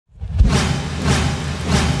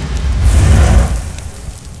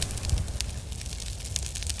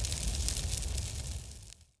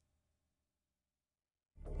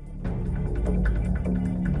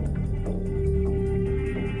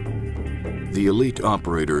The elite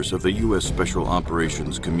operators of the U.S. Special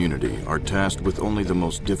Operations community are tasked with only the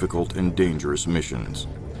most difficult and dangerous missions.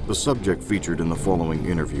 The subject featured in the following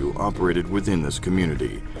interview operated within this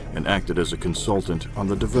community and acted as a consultant on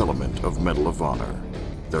the development of Medal of Honor.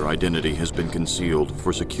 Their identity has been concealed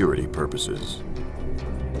for security purposes.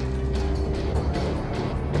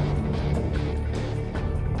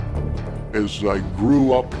 As I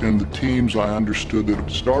grew up in the teams, I understood that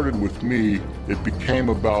it started with me, it became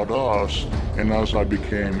about us, and as I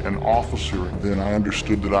became an officer, then I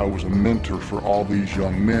understood that I was a mentor for all these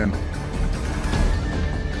young men.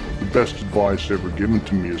 The best advice ever given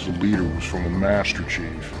to me as a leader was from a Master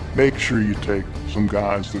Chief. Make sure you take some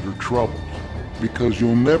guys that are troubled, because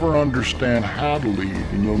you'll never understand how to lead,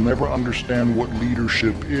 and you'll never understand what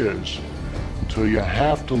leadership is until you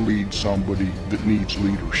have to lead somebody that needs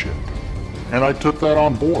leadership. And I took that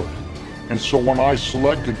on board. And so when I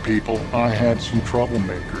selected people, I had some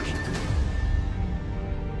troublemakers.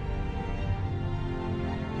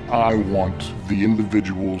 I want the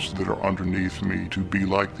individuals that are underneath me to be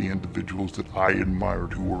like the individuals that I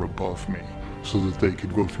admired who were above me, so that they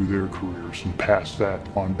could go through their careers and pass that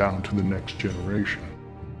on down to the next generation.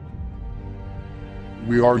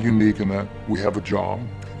 We are unique in that we have a job,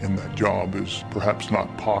 and that job is perhaps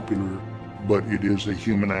not popular, but it is a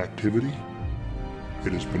human activity.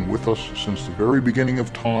 It has been with us since the very beginning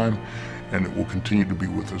of time, and it will continue to be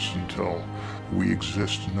with us until we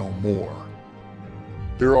exist no more.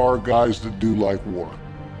 There are guys that do like war,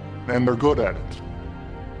 and they're good at it.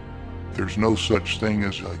 There's no such thing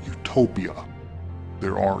as a utopia.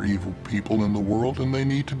 There are evil people in the world, and they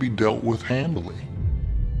need to be dealt with handily.